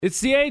It's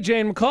the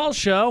AJ McCall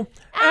show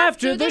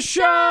after the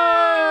show.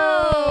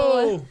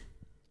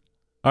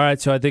 All right,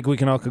 so I think we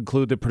can all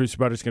conclude that Producer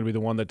Butterz is going to be the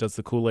one that does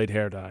the Kool-Aid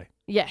hair dye.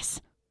 Yes.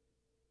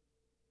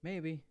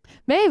 Maybe.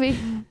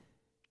 Can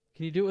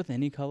you do it with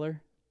any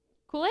color?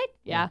 Kool-Aid?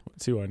 Yeah.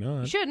 Let's see why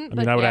not. You shouldn't. I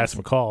mean, I would ask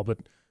McCall, but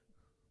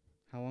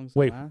How long does it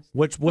wait, last?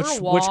 which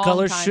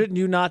colors shouldn't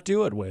you not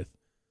do it with?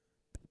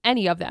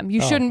 Any of them.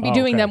 You shouldn't be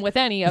doing them with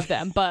any of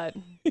them, but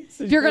if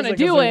you're going to Like,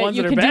 do is there it, ones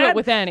you that can are do bad? it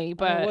with any.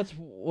 But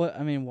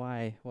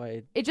Why?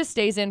 Why? it just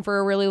stays in for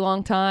a really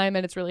long time,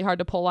 and it's really hard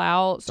to pull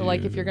out. So,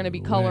 like, if you're going to be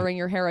coloring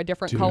your hair a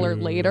different color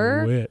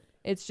later,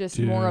 it's just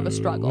more of a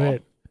struggle.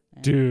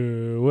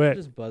 Do it.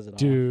 Just buzz it off.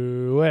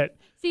 Do it.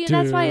 See, and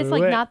that's why it's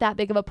like not that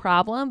big of a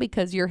problem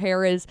because your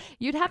hair is.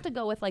 You'd have to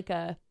go with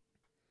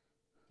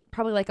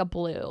probably like a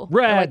blue,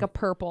 red, or like a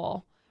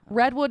purple.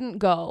 Red wouldn't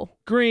go.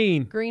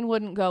 Green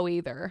wouldn't go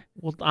either.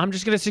 Well, I'm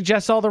just going to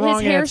suggest all the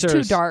wrong answers. His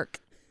hair's too dark.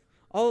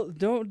 Oh,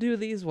 don't do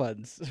these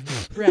ones.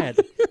 Red,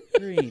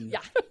 green. Yeah,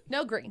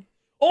 no green.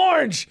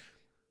 Orange.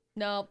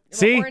 No.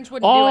 See, orange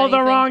wouldn't all do the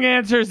anything. wrong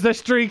answers. The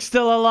streak's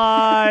still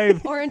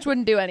alive. Orange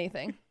wouldn't do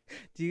anything.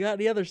 Do you got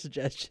any other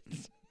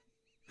suggestions?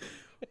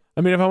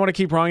 I mean, if I want to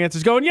keep wrong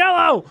answers going,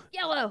 yellow.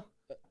 Yellow.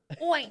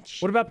 Orange.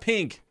 What about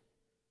pink?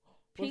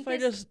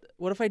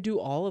 What if I do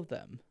all of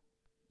them?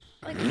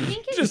 Like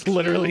pink is Just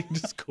literally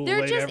just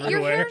Kool-Aid your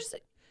everywhere. hair's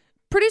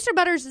Producer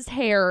Butterz's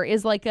hair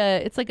is like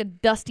a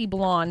dusty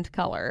blonde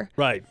color.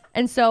 Right.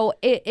 And so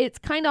it's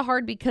kind of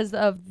hard because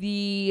of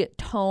the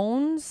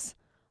tones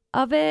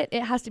of it.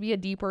 It has to be a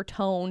deeper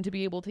tone to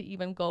be able to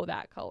even go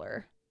that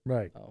color.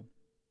 Right. Oh.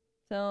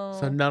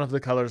 So none of the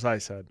colors I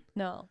said.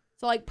 No.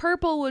 So like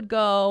purple would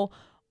go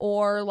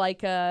or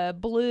like a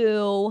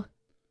blue.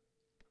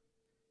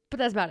 But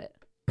that's about it.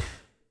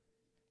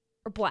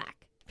 Or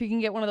black. If you can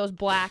get one of those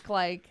black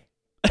black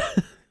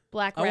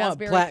I want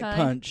raspberry black kind.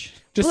 punch.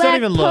 Just Black don't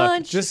even look.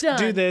 punch Just done.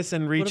 do this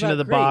and reach What into about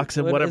the grape? box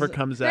and What whatever is it?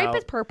 comes Grape out.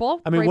 is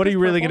purple. I mean, Grape what are is you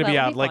really purple. going to be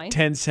That out? would Like fine.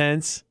 10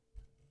 cents?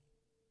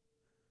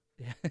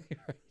 Yeah, you're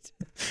right.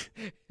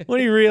 What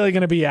are you really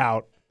going to be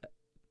out?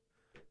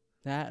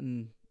 That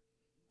and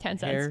 10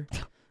 cents.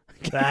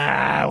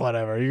 hair.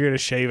 Whatever. You're going to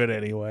shave it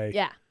anyway.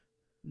 Yeah.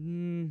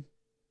 Not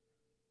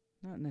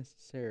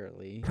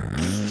necessarily.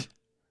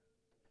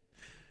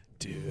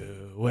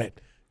 Do it.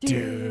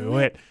 Do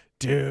it.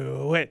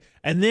 Do it.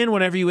 And then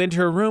whenever you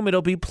enter a room,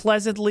 it'll be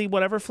pleasantly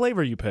whatever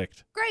flavor you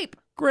picked. Grape.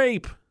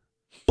 Grape.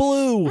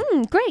 Blue.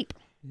 Grape.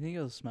 You think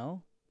it'll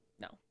smell?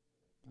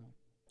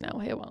 No,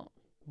 it won't.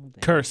 Well,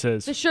 damn.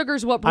 Curses. The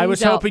sugar's what brings I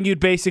was out. hoping you'd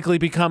basically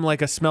become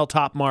like a smell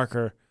top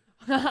marker.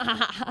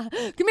 Come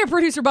here,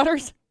 Producer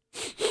Butterz.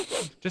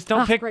 Just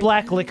don't pick great.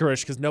 black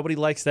licorice because nobody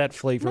likes that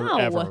flavor No,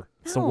 ever.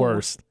 It's the no.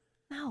 worst.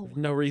 No.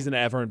 No reason to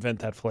ever invent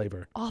that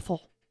flavor.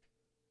 Awful.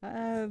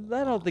 I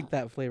don't think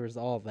that flavor's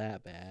all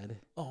that bad.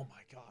 Oh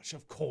my gosh,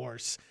 of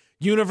course.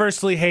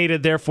 Universally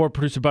hated, therefore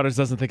Producer Butterz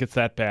doesn't think it's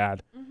that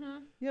bad.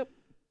 Yep.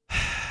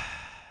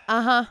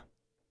 Uh-huh.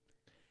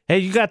 Hey,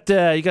 you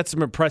got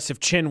some impressive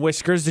chin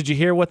whiskers. Did you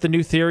hear what the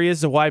new theory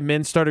is of why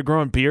men started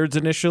growing beards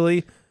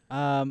initially?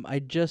 I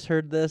just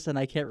heard this and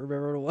I can't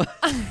remember what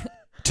it was.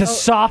 To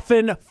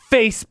soften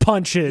face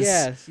punches.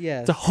 Yes.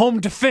 It's a home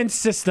defense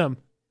system.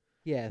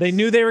 Yes. They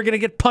knew they were going to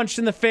get punched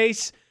in the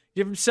face,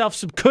 give themselves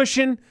some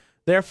cushion,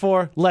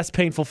 therefore less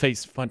painful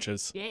face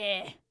punches.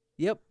 Yeah.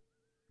 Yep.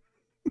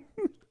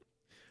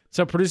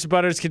 So Producer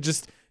Butterz could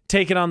just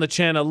take it on the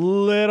chin a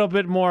little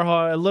bit more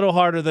hard, a little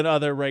harder than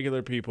other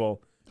regular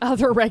people.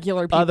 Other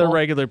regular people. Other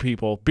regular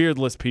people,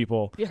 beardless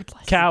people.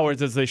 Beardless.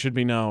 Cowards as they should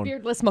be known.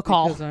 Beardless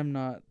McCall. Because I'm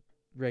not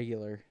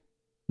regular.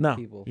 No,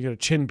 people. you got a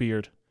chin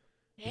beard.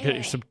 You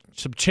got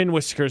some chin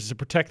whiskers to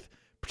protect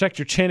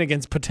your chin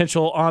against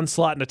potential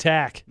onslaught and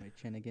attack. My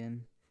chin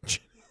again.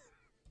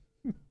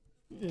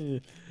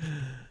 Did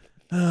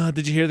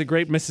you hear the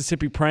great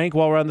Mississippi prank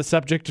while we're on the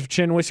subject of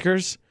chin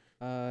whiskers?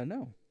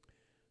 No.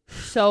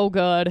 So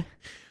good.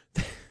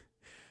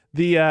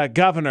 The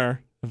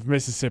governor of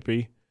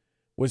Mississippi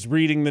was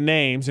reading the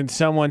names, and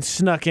someone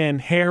snuck in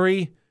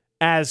Harry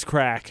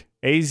Azcrak.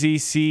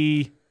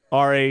 Azcrak,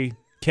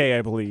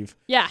 I believe.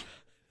 Yeah.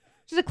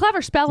 She's a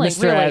clever spelling,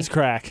 Mr. really.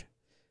 Azcrak.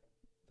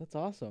 That's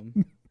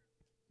awesome.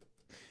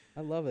 I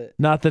love it.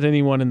 Not that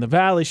anyone in the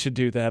valley should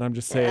do that. I'm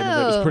just saying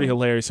that it was pretty Oh.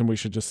 hilarious, and we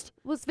should just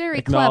Was very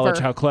acknowledge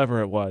clever. how clever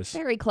it was.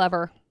 Very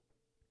clever.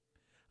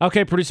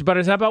 Okay, Producer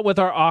Butterz, how about with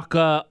our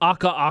Aka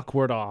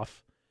awkward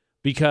off?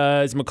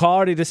 Because McCall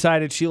already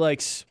decided she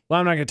likes, well,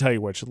 I'm not going to tell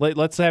you which.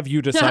 Let's have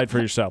you decide for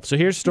yourself. So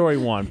here's story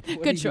one.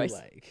 What Good do you choice.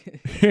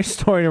 like? Here's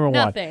story number one.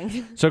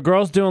 Nothing. So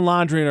girl's doing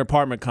laundry in her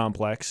apartment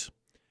complex.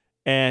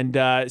 And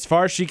as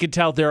far as she can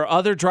tell, there are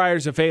other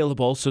dryers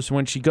available. So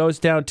when she goes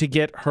down to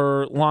get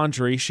her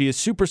laundry, she is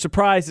super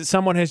surprised that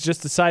someone has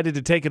just decided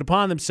to take it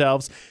upon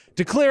themselves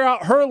to clear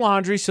out her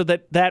laundry so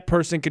that that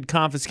person could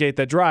confiscate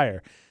that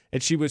dryer.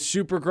 And she was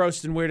super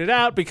grossed and weirded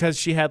out because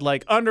she had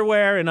like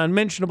underwear and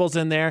unmentionables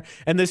in there.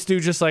 And this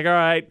dude just like, all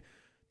right,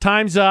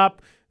 time's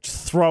up,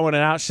 just throwing it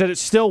out. She said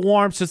it's still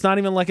warm, so it's not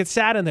even like it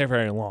sat in there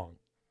very long.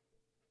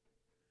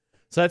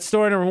 So that's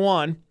story number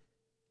one.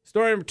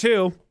 Story number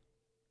 2.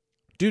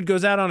 Dude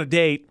goes out on a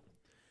date,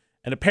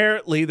 and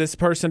apparently this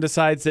person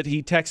decides that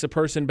he texts a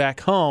person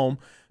back home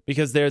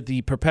because they're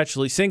the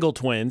perpetually single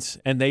twins,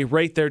 and they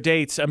rate their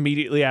dates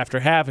immediately after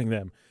having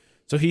them.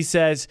 So he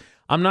says,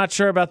 I'm not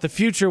sure about the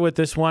future with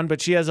this one, but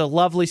she has a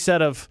lovely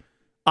set of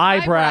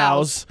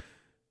eyebrows.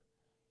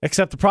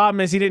 Except the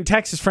problem is he didn't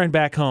text his friend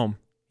back home.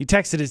 He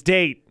texted his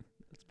date.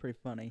 That's pretty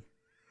funny.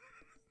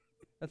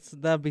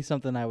 That'd be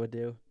something I would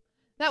do.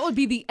 That would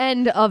be the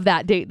end of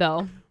that date,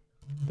 though.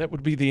 That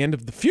would be the end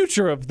of the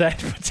future of that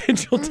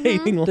potential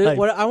dating life. Dude,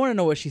 I want to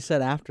know what she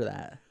said after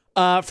that.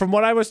 From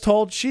what I was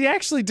told, she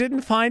actually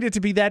didn't find it to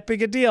be that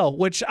big a deal,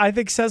 which I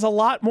think says a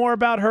lot more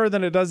about her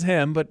than it does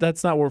him, but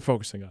that's not what we're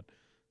focusing on.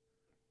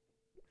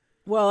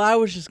 Well, I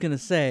was just going to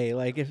say,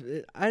 like,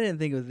 I didn't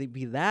think it would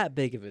be that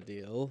big of a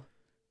deal.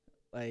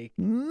 Like,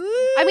 I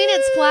mean,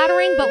 it's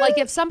flattering, but like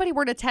if somebody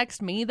were to text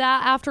me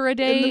that after a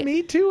date,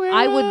 Me Too era.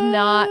 I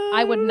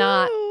would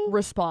not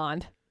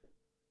respond.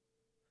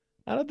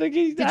 I don't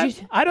think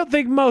I don't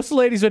think most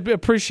ladies would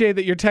appreciate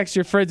that you text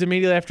your friends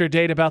immediately after a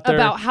date about their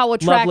how lovely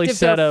attractive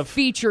set their of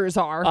features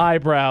are.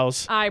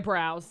 eyebrows.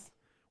 Eyebrows.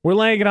 We're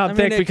laying it on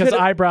thick it because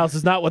could've- eyebrows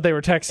is not what they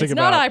were texting It's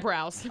about. not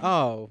eyebrows.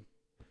 oh.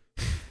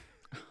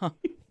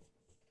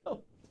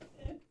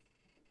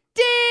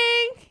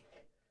 Ding!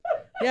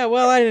 Yeah,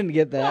 well, I didn't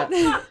get that.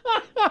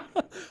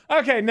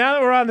 Okay, now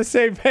that we're on the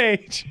same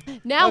page,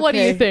 Now what do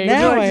you Okay, think?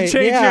 now- would you like to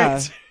change yeah.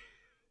 it?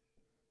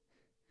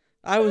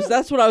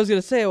 That's what I was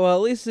gonna say. Well,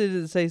 at least it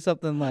didn't say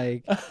something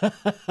like,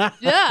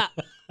 Yeah.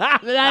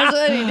 That's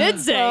what he did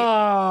say.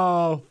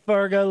 Oh,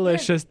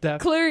 Fergalicious death.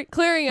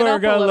 Clearing it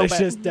up a little bit.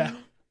 Fergalicious death.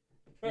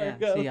 yeah,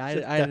 see,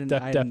 I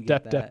didn't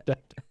get that.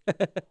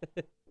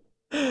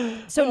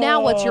 So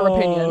now what's your Oh,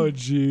 opinion?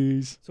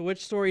 jeez. So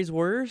which story's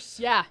worse?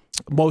 Yeah.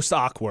 Most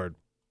awkward.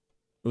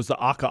 It was the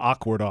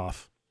awkward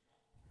off.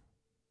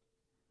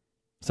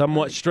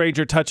 Somewhat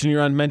stranger touching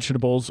your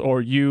unmentionables,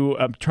 or you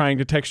trying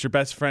to text your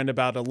best friend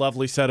about a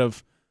lovely set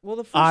of Well,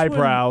 the first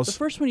eyebrows. One, the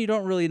first one you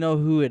don't really know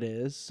who it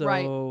is, so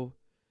Right.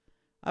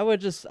 I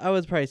would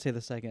probably say the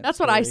second. That's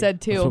what I story. said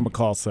That's what too.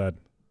 McCall said.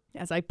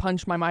 As I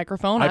punched my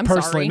microphone, I I'm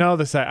personally sorry. know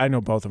I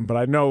know both of them, but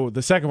I know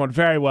the second one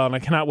very well, and I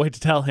cannot wait to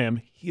tell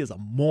him he is a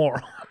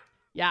moron.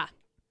 Yeah.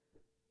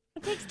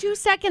 It takes 2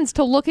 seconds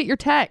to look at your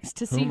text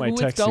to see am I who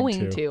it's texting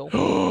going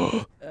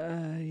to.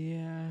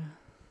 Yeah.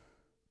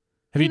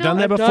 Have you know, done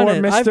that I've before, done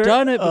it. mister? I've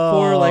done it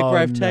before, like where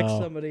I've Oh, texted no.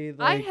 somebody. I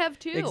Like, have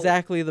too.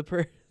 exactly the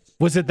person.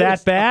 Was it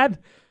that bad?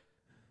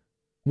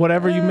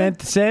 Whatever you meant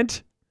to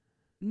send?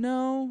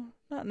 No,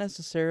 not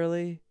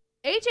necessarily.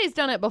 AJ's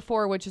done it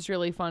before, which is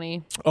really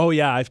funny. Oh,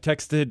 yeah. I've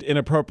texted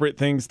inappropriate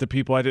things to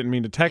people I didn't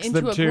mean to text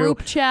Into them a to.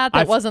 group chat that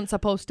I've- wasn't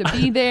supposed to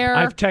be there.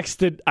 I've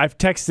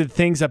texted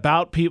things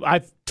about people.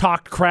 I've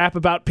talked crap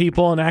about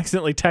people and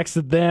accidentally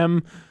texted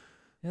them.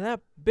 Yeah, that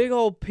big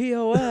old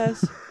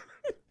POS.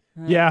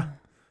 Yeah,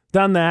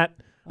 done that.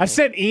 I've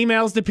sent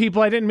emails to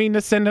people I didn't mean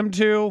to send them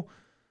to.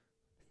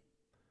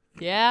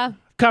 Yeah.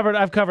 I've covered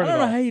I it don't know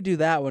all. how you do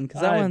that one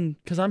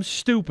Because I'm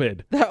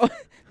stupid.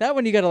 that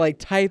one you got to like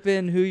type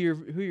in who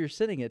you're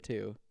sending it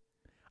to.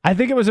 I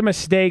think it was a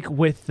mistake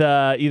with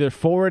either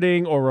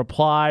forwarding or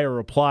reply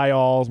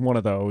all, one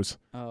of those.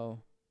 Oh.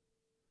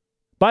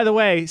 By the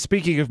way,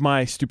 speaking of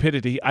my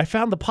stupidity, I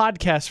found the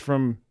podcast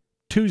from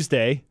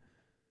Tuesday.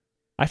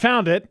 I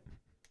found it.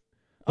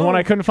 The one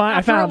I couldn't find.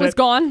 After I found it was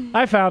gone.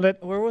 I found it.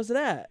 Where was it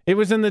at? It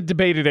was in the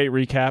Debate at 8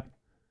 recap.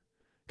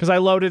 Because I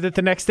loaded it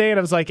the next day and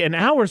I was like, an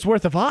hour's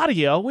worth of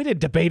audio? We didn't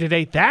Debate at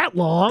 8 that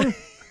long.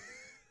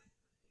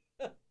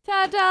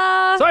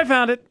 Ta-da! So I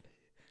found it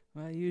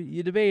Well,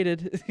 you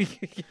debated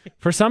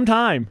for some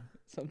time.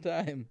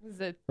 sometime. It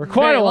was a For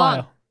quite very a long-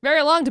 while.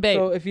 Very long debate.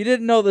 So if you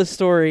didn't know this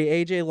story,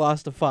 AJ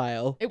lost a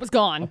file. It was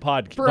gone. A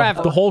podcast.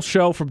 Forever. The whole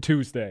show from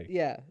Tuesday.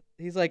 Yeah.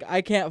 He's like,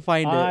 I can't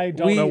find it. I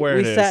don't know where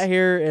it We is. sat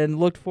here and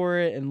looked for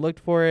it and looked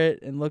for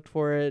it and looked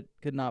for it.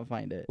 Could not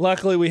find it.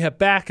 Luckily, we have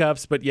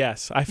backups, but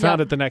yes, I found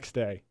Yep. it the next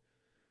day.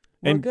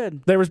 Well, And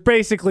good. there was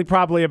basically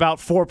probably about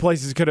 4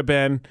 places it could have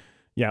been.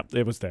 Yeah,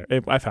 it was there.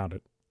 I found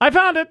it. I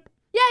found it.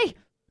 Yay!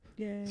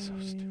 Yay.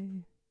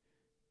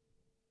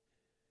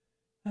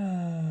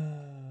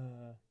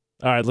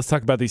 All right, let's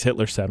talk about these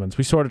Hitler 7s.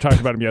 We sort of talked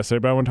about them yesterday,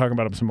 but I want to talk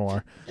about them some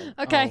more.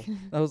 Okay. Oh,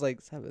 that was like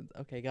 7.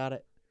 Okay, got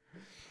it.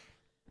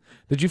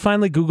 Did you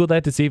finally Google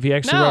that to see if he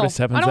actually No, wrote a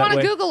 7s I don't that want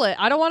way? to Google it.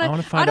 I don't want I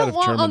wanna to. find I out don't if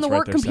want on Germans the write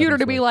work their computer 7s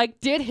to be way. like,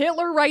 did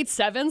Hitler write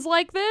 7s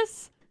like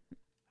this?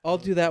 I'll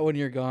do that when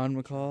you're gone,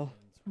 McCall.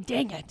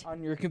 Dang it!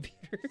 On your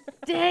computer.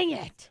 Dang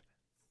it!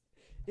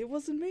 It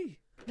wasn't me.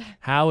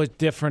 How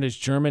different is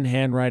German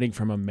handwriting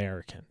from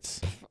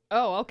Americans?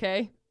 Oh,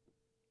 okay.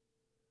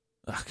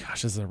 Oh,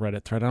 gosh, this is a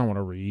Reddit thread I don't want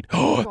to read.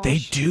 Oh, they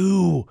Gosh.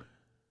 do.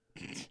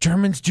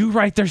 Germans do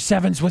write their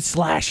 7s with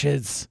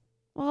slashes.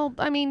 Well,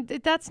 I mean,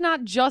 that's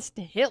not just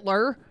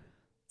Hitler.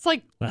 It's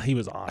like, Well, he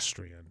was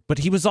Austrian, but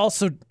he was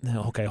also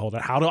okay. Hold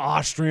on. How do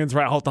Austrians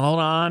write? Hold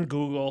on.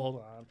 Google. Hold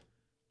on.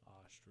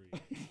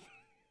 Austrian.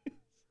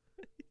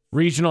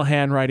 Regional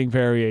handwriting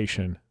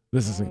variation.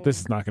 This is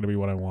not going to be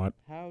what I want.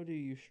 How do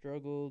you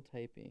struggle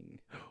typing?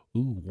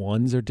 Ooh,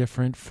 1s are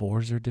different.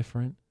 4s are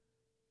different.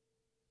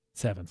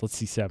 7s. Let's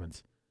see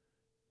 7s.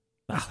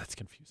 Ah, that's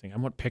confusing. I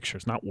want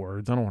pictures, not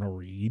words. I don't want to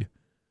read.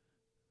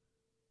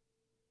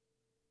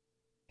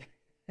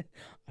 I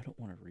don't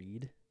want to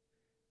read.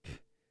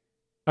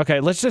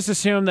 Okay, let's just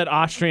assume that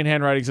Austrian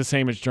handwriting is the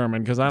same as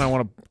German because I don't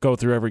want to go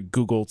through every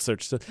Google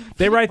search.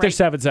 They write their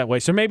 7s that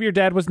way, so maybe your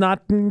dad was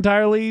not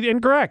entirely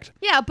incorrect.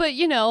 Yeah, but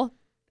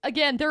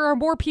again, there are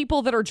more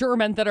people that are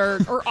German that are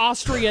or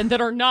Austrian that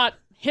are not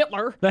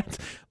Hitler.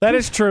 That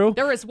is true.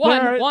 There is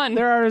one.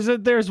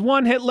 There's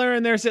one Hitler,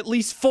 and there's at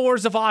least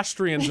 4s of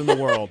Austrians in the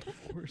world.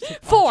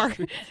 4.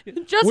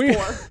 Just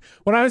 4.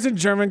 When I was in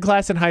German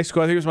class in high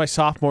school, I think it was my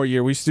sophomore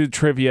year, we used to do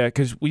trivia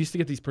because we used to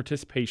get these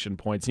participation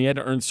points, and you had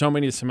to earn so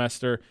many a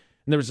semester,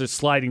 and there was a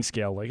sliding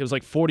scale. Like it was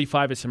like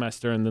 45 a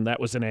semester, and then that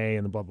was an A,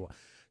 and the blah, blah, blah.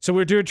 So we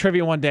were doing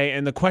trivia one day,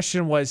 and the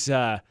question was,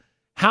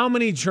 how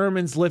many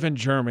Germans live in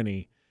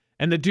Germany?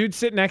 And the dude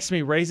sitting next to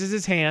me raises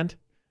his hand.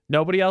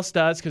 Nobody else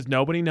does because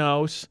nobody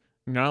knows.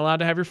 You're not allowed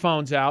to have your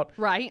phones out.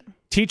 Right.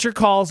 Teacher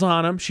calls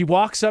on him. She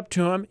walks up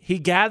to him. He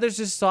gathers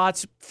his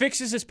thoughts,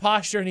 fixes his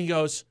posture, and he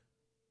goes,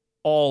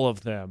 all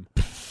of them.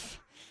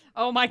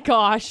 Oh, my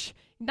gosh.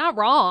 Not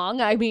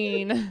wrong. I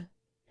mean.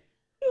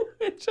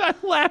 Which I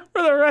laughed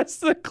for the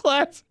rest of the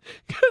class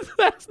because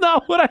that's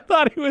not what I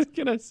thought he was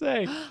going to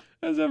say.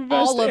 That's the best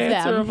All of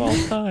answer them. of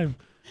all time.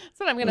 That's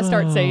what I'm going to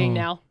start saying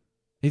now.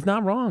 He's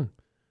not wrong.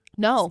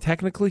 No. It's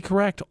technically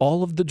correct.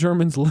 All of the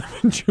Germans live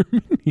in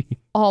Germany.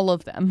 All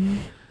of them.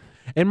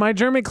 In my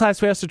German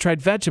class, we also tried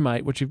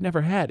Vegemite, which you've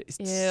never had. It's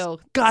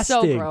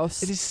disgusting. So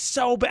gross. It is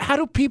so bad. How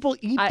do people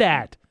eat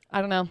that? I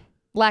don't know.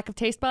 Lack of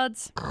taste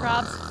buds,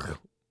 Robs?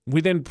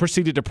 We then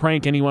proceeded to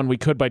prank anyone we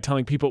could by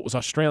telling people it was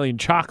Australian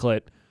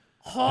chocolate.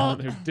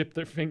 And they dip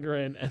their finger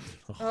in. And,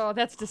 oh,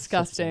 that's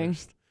disgusting.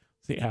 It's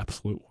the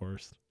absolute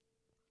worst.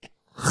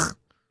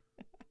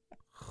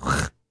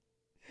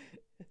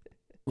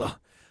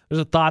 There's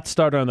a thought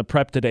starter on the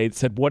prep today that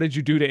said, what did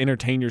you do to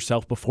entertain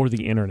yourself before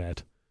the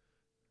internet?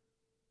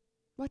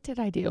 What did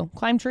I do?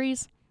 Climb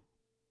trees?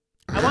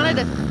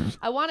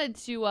 I wanted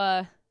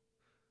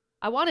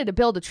to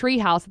build a tree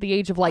house at the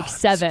age of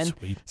 7.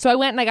 So I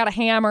went and I got a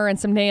hammer and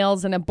some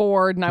nails and a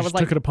board, and I was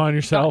like, took it upon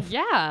yourself.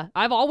 Yeah,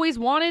 I've always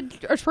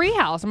wanted a tree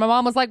house. And my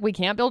mom was like, we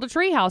can't build a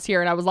tree house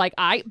here. And I was like,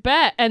 I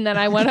bet. And then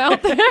I went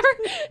out there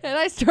and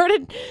I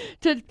started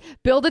to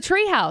build a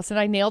tree house, and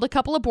I nailed a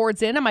couple of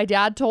boards in, and my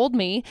dad told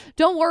me,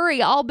 don't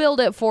worry, I'll build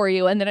it for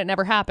you. And then it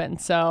never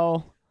happened.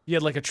 So you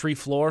had like a tree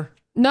floor?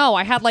 No,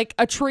 I had like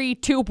a tree,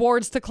 2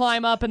 boards to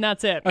climb up, and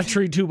that's it. A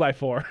tree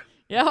 2x4.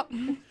 Yep.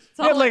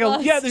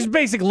 This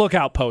basic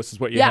lookout post is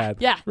what you had.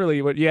 Yeah.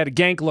 Really, what you had a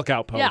gank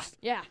lookout post.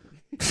 Yeah.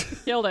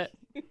 Killed it.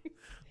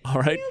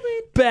 All right.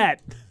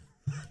 Bet.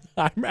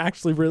 I'm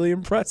actually really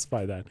impressed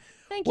by that.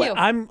 Thank you.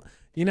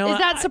 Is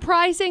that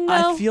surprising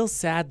though? I feel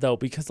sad though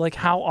because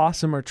how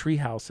awesome are tree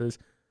houses?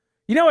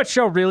 You know what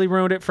show really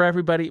ruined it for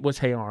everybody? It was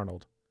Hey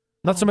Arnold.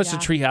 Not so much the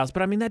treehouse,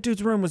 but I mean that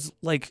dude's room was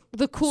like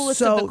the coolest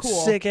so of the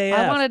cool. Sick AF.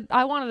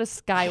 I wanted a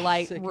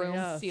skylight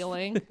room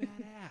ceiling.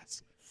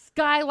 Badass.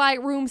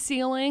 Skylight room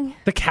ceiling.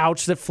 The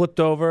couch that flipped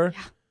over.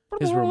 Yeah.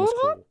 His room was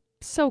cool.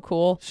 So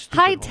cool. Stupid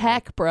High Arnold.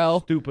 tech, bro.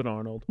 Stupid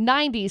Arnold.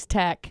 90s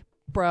tech,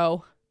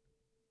 bro.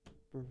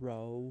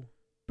 Bro.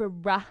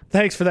 Bruh.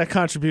 Thanks for that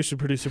contribution,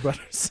 Producer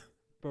Butterz.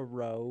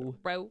 Bro.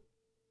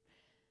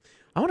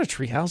 I want a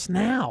treehouse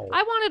now.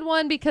 I wanted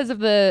one because of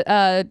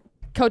the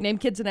Codename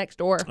Kids Next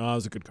Door. Oh, it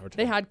was a good cartoon.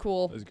 They had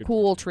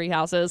cool tree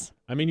houses.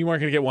 I mean, you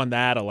weren't going to get one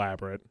that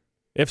elaborate.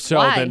 If so,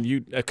 Why?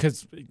 then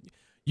because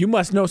you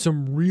must know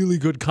some really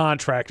good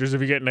contractors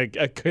if you're getting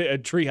a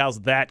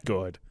treehouse that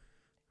good.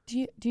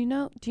 Do you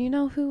know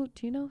who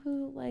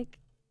like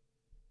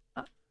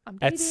I'm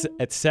dating?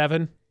 At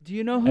 7? Do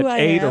you know who at I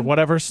 8 am? or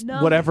whatever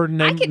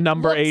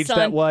number age son,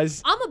 that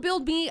was? I'm gonna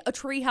build me a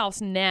treehouse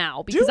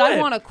now because I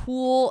want a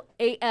cool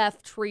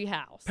AF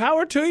treehouse.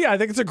 Power to you. I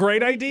think it's a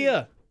great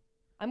idea.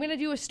 I'm gonna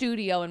do a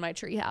studio in my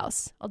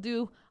treehouse. I'll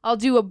do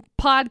a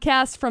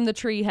podcast from the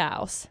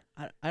treehouse.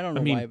 I don't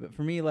know why, but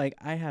for me,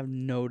 I have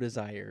no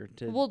desire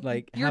to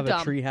you're have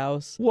dumb. a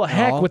treehouse. Well,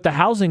 heck, with the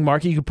housing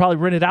market, you could probably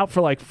rent it out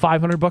for like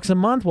 $500 a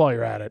month while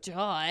you're at it.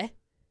 Duh.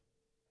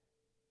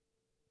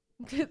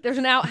 There's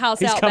an outhouse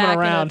He's out coming back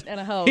around. And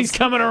a hose. He's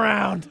coming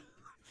around.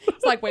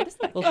 It's like, wait a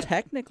second. Well,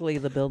 technically,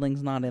 the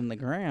building's not in the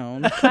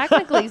ground.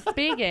 Technically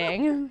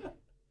speaking.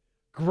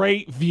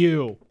 Great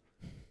view.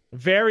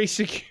 Very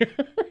secure.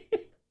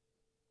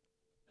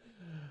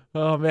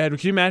 Oh, man.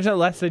 Could you imagine that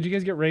last night? Did you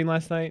guys get rain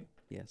last night?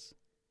 Yes.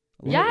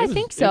 Yeah, I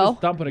think so. It was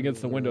thumping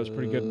against the windows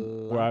pretty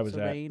good where I was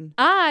at. Rain.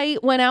 I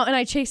went out and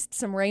I chased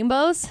some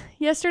rainbows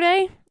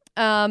yesterday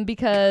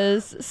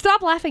because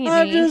stop laughing at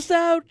I'm me. just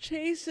out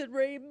chasing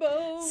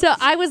rainbows. So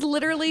I was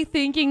literally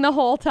thinking the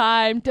whole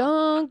time,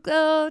 don't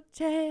go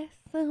chase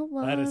the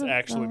one. That is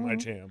actually my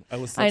jam. I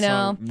listened to I that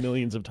know. song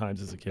millions of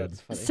times as a kid.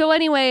 That's funny. So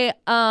anyway,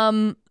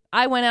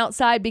 I went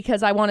outside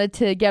because I wanted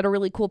to get a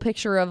really cool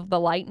picture of the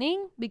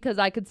lightning because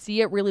I could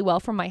see it really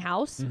well from my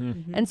house.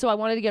 And so I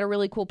wanted to get a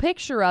really cool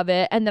picture of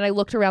it. And then I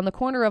looked around the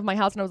corner of my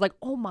house and I was like,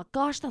 oh my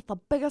gosh, that's the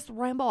biggest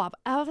rainbow I've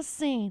ever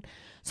seen.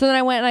 So then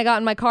I went and I got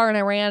in my car and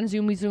I ran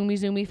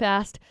zoomy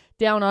fast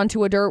down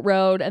onto a dirt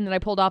road. And then I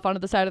pulled off onto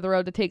the side of the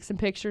road to take some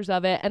pictures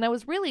of it. And I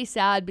was really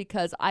sad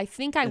because I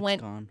think I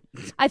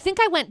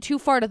went too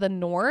far to the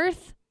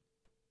north.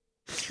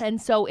 And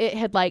so it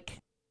had like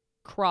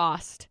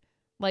crossed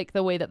like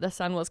the way that the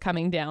sun was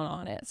coming down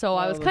on it. So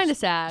I was kind of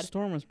sad. The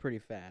storm was pretty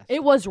fast.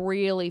 It was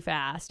really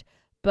fast,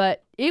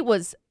 but it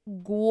was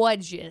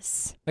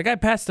gorgeous. That guy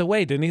passed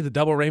away, didn't he? The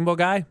double rainbow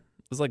guy? It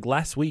was like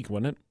last week,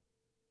 wasn't it?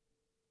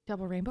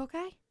 Double rainbow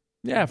guy?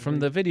 Yeah, from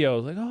the video.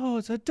 Like, oh,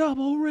 it's a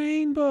double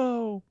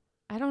rainbow.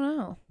 I don't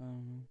know.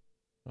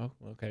 Oh,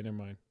 okay, never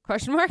mind.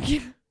 Question mark?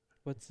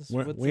 What's this?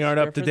 We aren't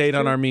up to date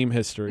on our meme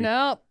history.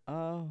 Nope.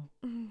 Oh.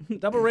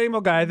 Double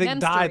rainbow guy, I think, Meme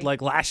died story.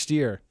 like last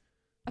year.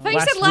 I thought you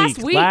said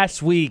last week.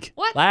 Last week.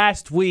 What?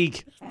 Last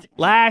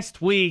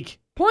week.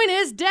 Point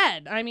is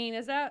dead. I mean,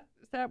 is that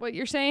what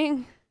you're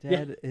saying?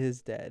 Dead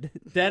is dead.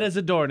 Dead as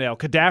a doornail.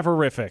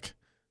 Cadaverific.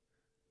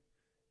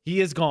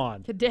 He is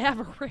gone.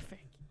 Cadaverific.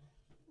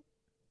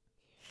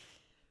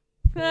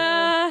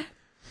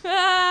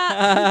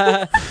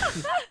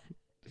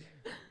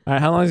 All right,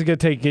 how long is it going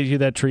to take to get you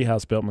that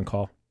treehouse built,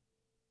 McCall?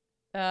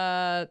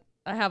 I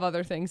have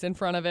other things in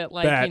front of it,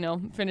 like,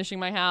 finishing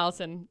my house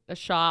and a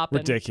shop.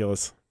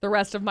 Ridiculous. And the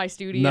rest of my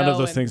studio. None of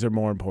those things are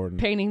more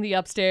important. Painting the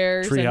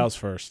upstairs. Treehouse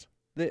first.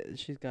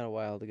 She's got a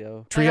while to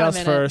go.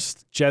 Treehouse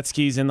first. Jet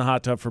skis in the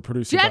hot tub for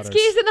producer Jet Butterz.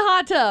 skis in the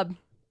hot tub.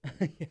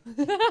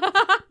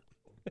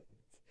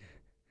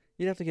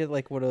 You'd have to get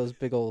like one of those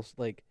big old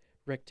like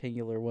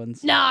rectangular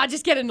ones. Nah,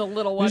 just get in the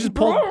little one. Just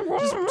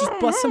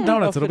bust some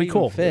donuts. It'll be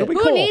cool. Fit. It'll be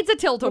Who cool. needs a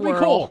tilt-a-whirl?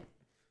 It'll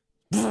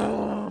be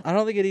cool. I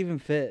don't think it even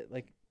fit.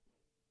 Like,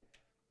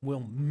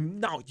 Well,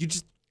 no,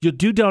 you'll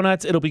do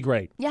donuts. It'll be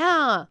great.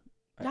 Yeah.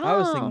 I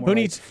was thinking more Who like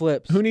needs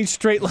flips. Who needs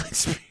straight line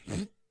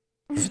speed?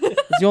 It's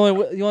the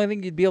only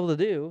thing you'd be able to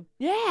do.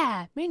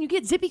 Yeah. Man, you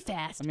get zippy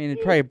fast. I mean,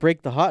 it'd probably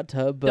break the hot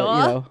tub, but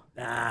Duh.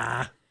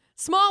 Nah.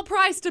 Small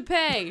price to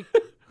pay.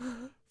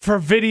 For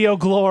video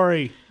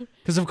glory.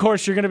 Because, of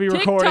course, you're going to be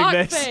recording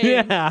TikTok this.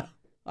 fame. Yeah.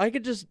 I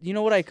could just,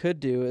 what I could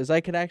do is I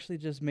could actually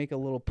just make a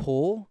little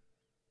pool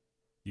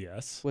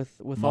Yes. with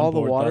I'm all the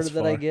on board water thus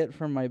that I far. get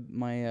from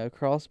my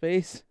crawl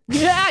space.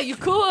 Yeah, you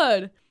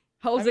could.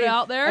 Hose it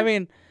out there. I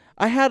mean,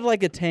 I had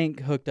like a tank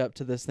hooked up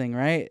to this thing,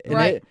 right? And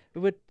Right.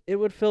 it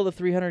would fill the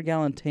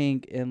 300-gallon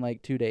tank in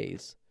like 2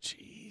 days.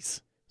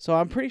 Jeez. So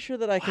I'm pretty sure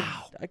that I could.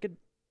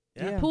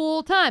 Yeah. Yeah.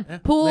 Pool time. Yeah.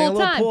 Make Pool a little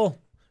time. pool.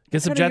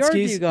 Get some What kind jet of yard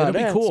do skis. you got? It'll be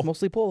Yeah, cool. It's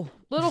mostly pool.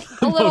 A little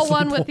Mostly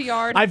one pool. with the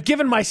yard. I've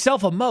given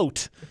myself a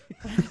moat.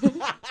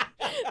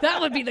 That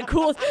would be the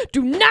coolest.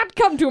 Do not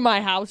come to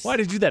my house. Why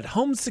did you do that?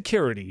 Home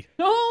security.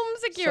 Home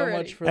So security.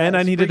 much for And that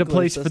I needed a sprinkler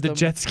place for the system.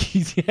 jet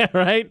skis. Yeah,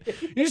 right?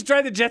 You just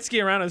drive the jet ski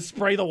around and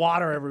spray the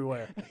water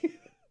everywhere.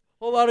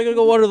 Hold on, I'm gonna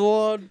go water the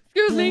lawn.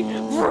 Excuse me.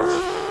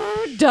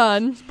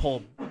 Done.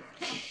 Pull.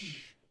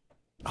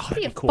 Oh, that'd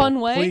Be be a cool. fun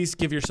way. Please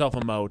give yourself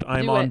a moat.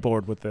 I'm Do on it.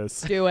 board with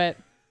this. Do it.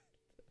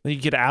 Then you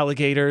get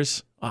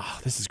alligators. Oh,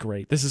 this is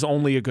great. This is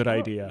only a good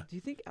idea. Do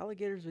you think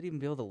alligators would even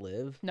be able to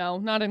live? No,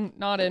 not in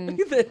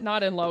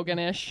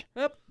Loganish.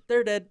 Yep,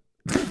 they're dead.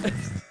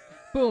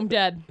 Boom,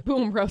 dead.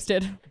 Boom,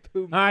 roasted.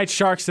 All right,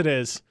 sharks it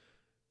is.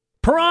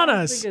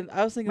 Piranhas.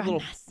 I was thinking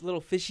Piranhas.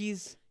 little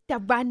fishies.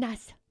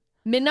 Piranhas.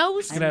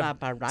 Minnows. Gonna have- a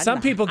piranha.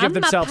 Some people give I'm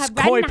a themselves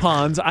piranha. koi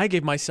ponds. I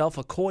gave myself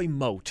a koi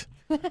moat.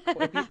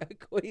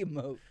 Koi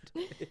moat.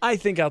 I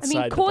think I outside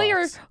mean, the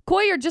box.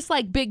 koi are just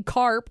like big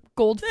carp, Yeah,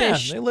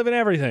 goldfish, they live in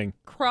everything.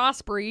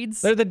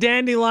 crossbreeds. They're the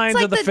dandelions It's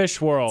like of the fish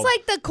world. It's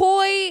like the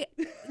koi.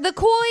 The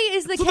koi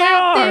is the That's what they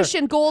catfish are.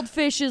 and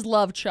goldfish's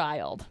love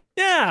child.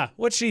 Yeah,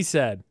 what she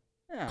said.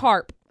 Yeah.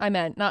 Carp, I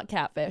meant, not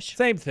catfish.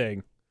 Same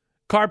thing.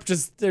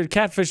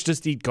 Catfish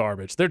just eat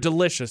garbage. They're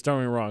delicious, don't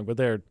get me wrong, but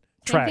they're Same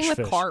trash thing with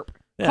fish. carp.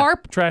 Yeah,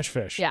 Carp, trash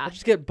fish. yeah. I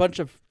just get a bunch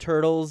of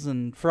turtles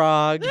and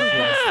frogs.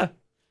 Yeah,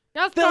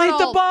 Yes, they'll eat the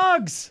turtles.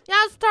 bugs.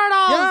 Yes,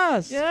 turtles.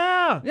 Yes.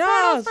 Yeah. Turtles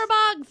Yes. for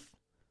bugs.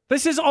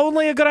 This is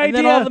only a good And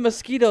idea. then all the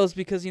mosquitoes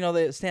because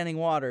they're standing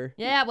water.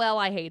 Yeah, well,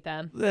 I hate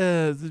them.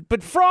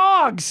 But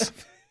frogs,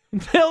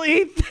 they'll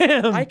eat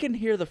them. I can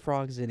hear the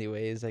frogs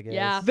anyways, I guess.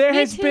 Yeah. There Me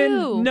has too.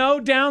 been no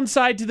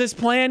downside to this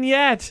plan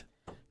yet.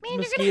 Man, you're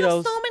gonna have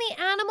Mosquitoes. so many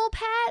animal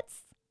pets.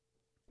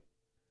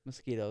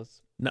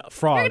 Mosquitoes. No, You're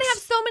frogs. gonna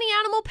have so many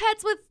animal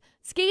pets with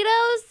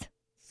mosquitoes.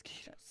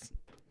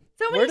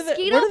 So many Where do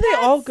mosquito they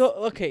pets. all go?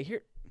 Okay,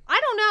 here. I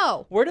don't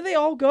know. Where do they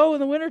all go in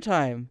the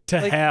wintertime? To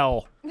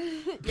hell.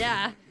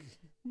 Yeah.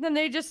 Then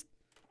they just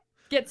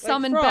get Like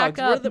summoned frogs.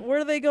 back up. Where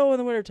do they go in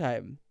the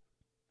wintertime?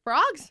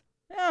 Frogs?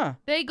 Yeah.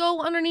 They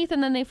go underneath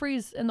and then they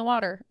freeze in the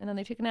water and then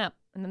they take a nap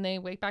and then they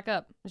wake back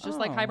up. It's just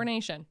like Oh.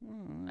 hibernation.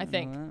 I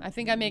think.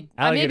 I may be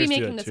Alligators do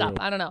making it this too. up.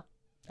 I don't know.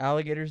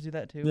 Alligators do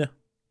that too. Yeah.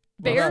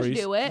 Bears freeze.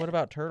 do it. What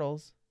about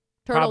turtles?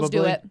 Turtles do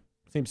Probably. it.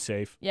 Seems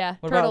safe. Yeah,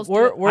 What turtles. about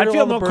do it. where I'd do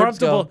feel all the more birds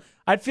comfortable. go?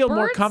 I'd feel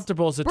more Birds-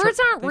 comfortable as a Birds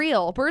aren't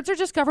real. Birds are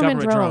just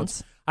government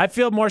drones. I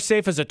feel more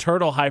safe as a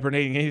turtle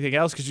hibernating than anything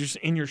else because you're just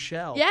in your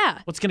shell. Yeah.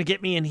 What's gonna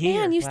get me in here?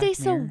 Man, you Black stay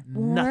so Mirror.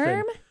 warm.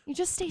 Nothing. You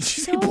just stay Did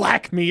you say so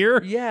Black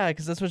Mirror? Yeah,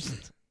 because that's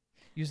what's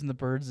using the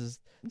birds as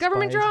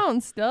government spies.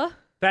 drones. Duh.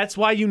 That's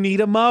why you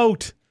need a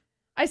moat.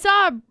 I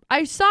saw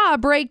a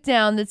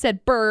breakdown that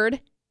said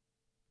bird.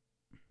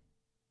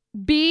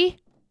 BIRD.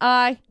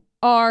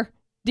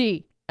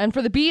 And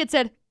for the B it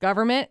said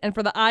government, and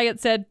for the I it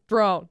said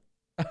drone.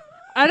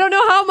 I don't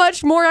know how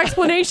much more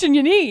explanation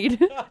you need.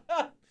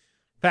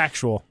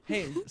 Factual.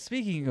 Hey,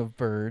 speaking of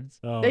birds,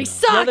 Oh, They no.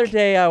 suck. the other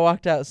day I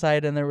walked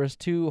outside and there was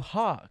 2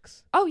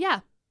 hawks Oh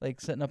yeah,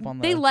 like sitting up on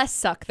the. they less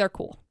suck. They're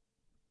cool.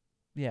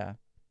 Yeah,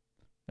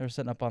 they were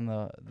sitting up on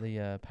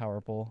the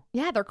power pole.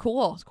 Yeah, they're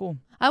cool. It's cool.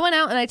 I went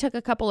out and I took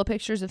a couple of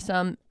pictures of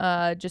some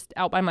just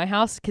out by my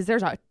house because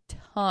there's a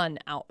ton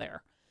out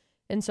there.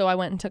 And so I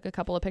went and took a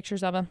couple of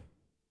pictures of them.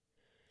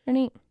 They're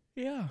neat.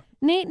 Yeah.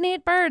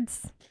 Neat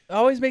birds. It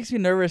always makes me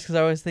nervous because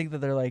I always think that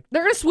they're like.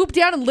 They're going to swoop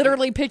down and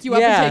literally pick you up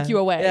Yeah, and take you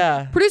away.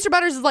 yeah. Producer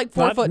Butterz is like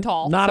 4 Not- foot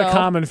tall. Not a so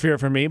common fear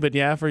for me, but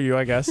yeah, for you,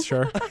 I guess.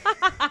 Sure.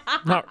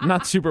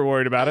 not super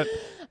worried about it.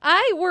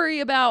 I worry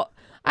about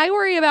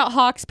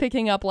hawks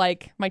picking up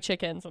like my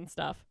chickens and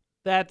stuff.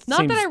 That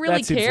Not that I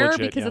really seems care legit,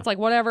 because yeah. it's like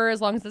whatever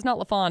as long as it's not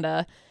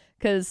LaFonda.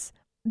 Because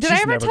did She's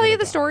I ever never tell you gonna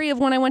the die. story of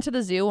when I went to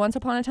the zoo once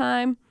upon a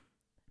time?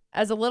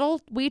 As a little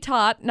wee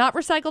tot, not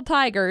recycled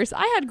tigers.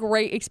 I had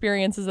great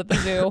experiences at the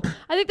zoo.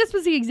 I think this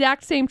was the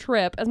exact same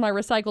trip as my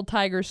recycled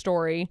tiger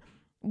story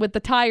with the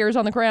tires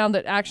on the ground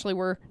that actually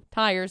were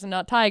tires and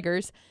not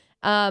tigers.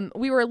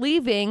 We were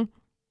leaving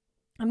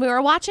and we were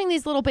watching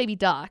these little baby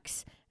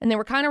ducks and they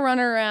were kind of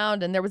running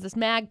around and there was this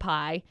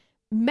magpie.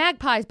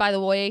 Magpies, by the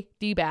way,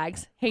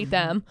 D-bags. Hate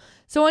them.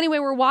 So anyway,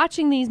 we're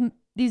watching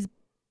these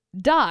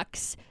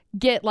ducks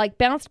get like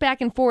bounced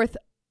back and forth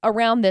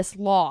around this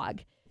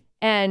log.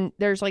 And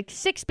there's like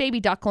 6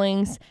 baby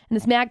ducklings, and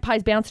this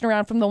magpie's bouncing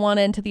around from the one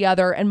end to the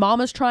other, and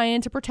mama's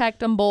trying to protect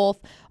them both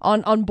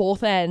on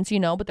both ends, you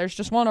know, but there's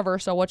just one of her,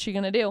 so what's she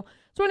gonna do?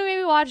 So anyway,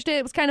 we watched it.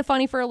 It was kind of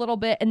funny for a little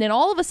bit, and then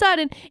all of a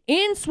sudden,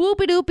 in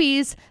swoopy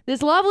doopies,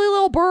 this lovely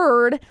little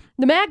bird,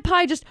 the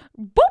magpie just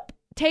boop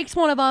takes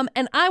one of them,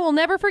 and I will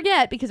never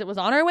forget because it was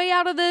on our way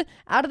out of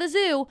the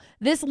zoo.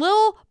 This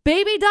little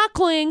baby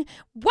duckling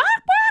whack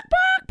whack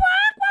whack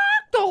whack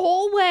whack the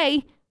whole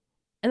way,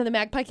 and then the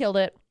magpie killed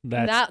it.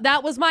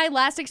 That was my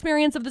last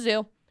experience of the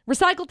zoo.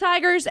 Recycled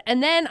tigers,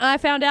 and then I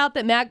found out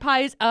that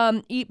magpies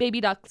eat baby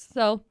ducks.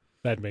 So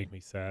That'd make me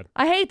sad.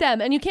 I hate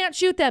them, and you can't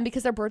shoot them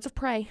because they're birds of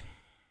prey.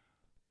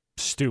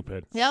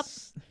 Stupid. Yep.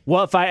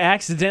 Well, if I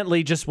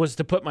accidentally just was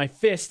to put my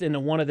fist into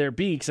one of their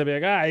beaks, I'd be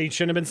like, I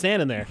shouldn't have been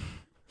standing there.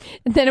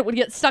 And then it would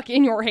get stuck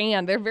in your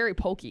hand. They're very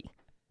pokey.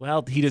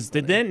 Well, he just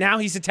then now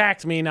he's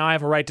attacked me. Now I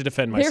have a right to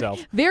defend myself.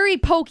 They're very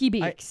pokey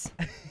beaks.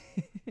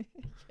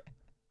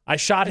 I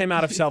shot him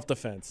out of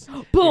self-defense.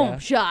 Boom, Yeah.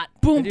 shot. I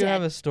Boom, do dead.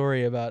 have a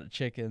story about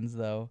chickens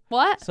though.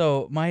 What?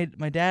 So my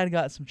dad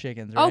got some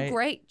chickens, Oh, right?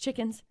 great.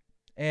 Chickens.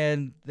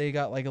 And they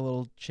got like a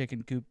little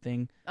chicken coop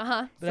thing.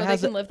 Uh-huh. But So it they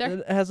has can a, live there?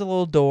 It has a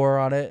little door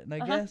on it,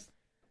 and Uh-huh.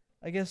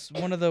 I guess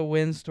one of the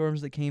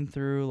windstorms that came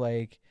through,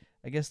 like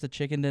I guess the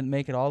chicken didn't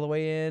make it all the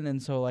way in,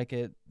 and so like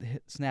it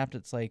snapped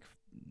its like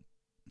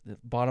the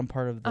bottom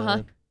part of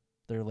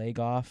their leg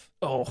off.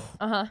 Oh.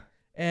 Uh-huh.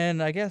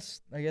 And I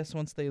guess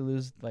once they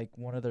lose like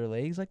one of their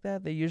legs like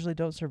that, they usually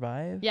don't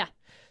survive. Yeah.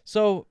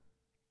 So,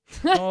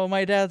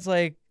 my dad's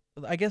like,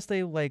 I guess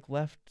they like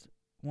left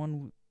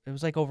one. It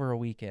was like over a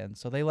weekend,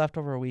 so they left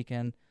over a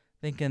weekend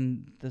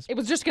thinking It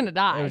was just going to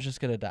die. it was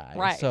just gonna die.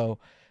 Right. So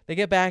they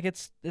get back,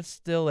 it's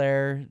still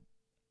there.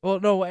 Well,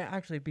 no,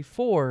 actually,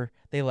 before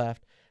they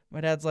left,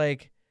 my dad's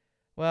like,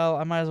 well,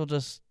 I might as well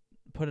just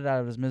put it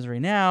out of his misery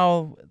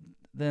now,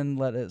 then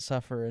let it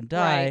suffer and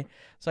die. Right.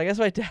 So I guess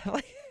my dad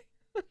like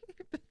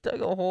dug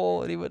a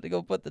hole and he went to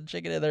go put the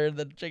chicken in there, and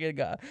the chicken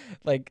got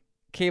like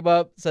came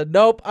up, said,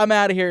 "Nope, I'm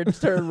out of here," and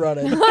started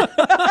running.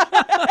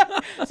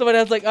 So my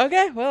dad's like,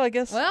 "Okay, well, I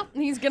guess." Well,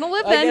 he's going to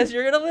live I then. guess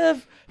you're gonna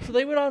live. So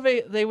they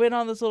went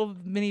on this little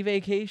mini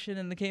vacation,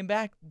 and they came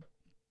back.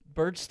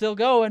 Bird's still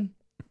going.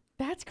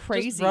 That's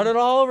crazy. Just running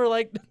all over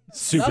like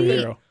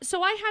Superhero.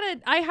 So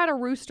I had a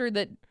rooster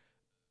that,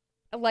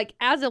 like,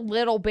 as a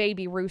little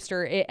baby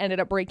rooster, it ended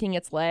up breaking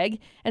its leg,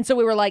 and so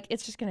we were like,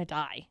 it's just gonna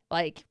die,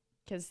 like,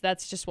 because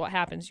that's just what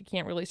happens. You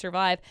can't really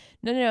survive.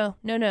 No.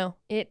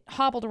 It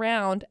hobbled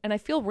around, and I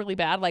feel really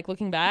bad, like,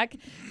 looking back,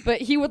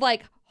 but he would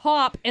like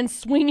hop and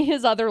swing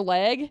his other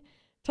leg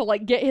to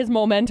like get his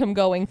momentum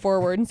going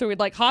forward, and so we'd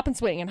like hop and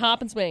swing and hop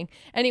and swing.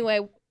 Anyway,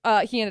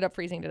 he ended up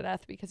freezing to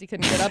death because he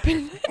couldn't get up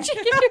in the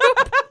chicken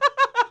coop.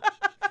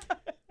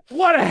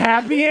 What a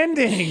happy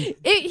ending.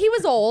 He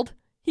was old.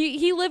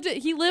 He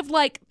lived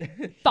like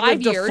 5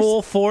 Lived years. a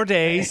full 4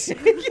 days. He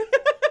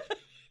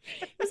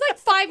was like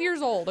 5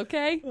 years old,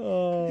 okay?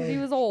 He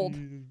was old.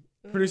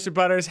 Producer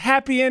Butterz,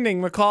 happy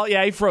ending, McCall.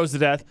 Yeah, he froze to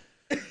death.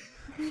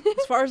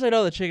 As far as I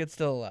know, the chicken's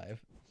still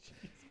alive.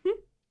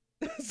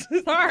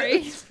 Sorry.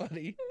 It's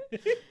funny.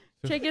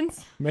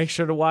 chickens. Make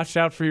sure to watch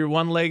out for your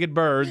one-legged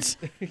birds.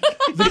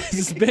 This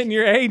has been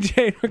your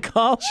AJ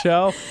McCall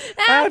show.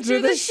 After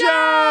the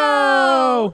show!